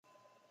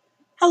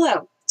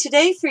Hello.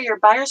 Today for your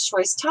Buyer's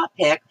Choice top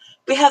pick,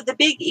 we have the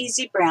Big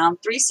Easy Brown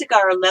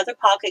 3-cigar leather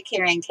pocket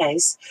carrying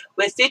case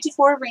with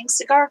 54 ring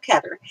cigar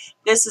cutter.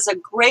 This is a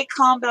great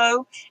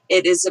combo.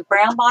 It is a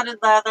brown bonded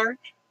leather.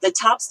 The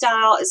top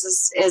style is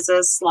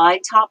a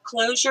slide top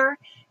closure.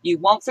 You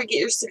won't forget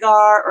your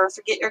cigar or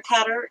forget your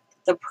cutter.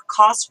 The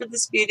cost for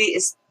this beauty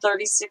is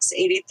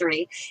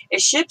 $36.83.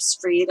 It ships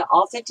free to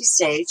all 50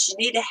 states. You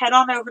need to head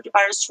on over to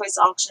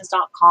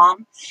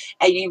buyerschoiceauctions.com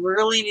and you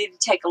really need to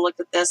take a look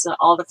at this and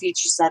all the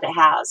features that it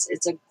has.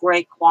 It's a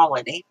great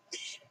quality.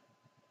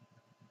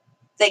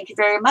 Thank you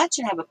very much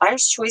and have a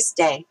Buyer's Choice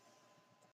day.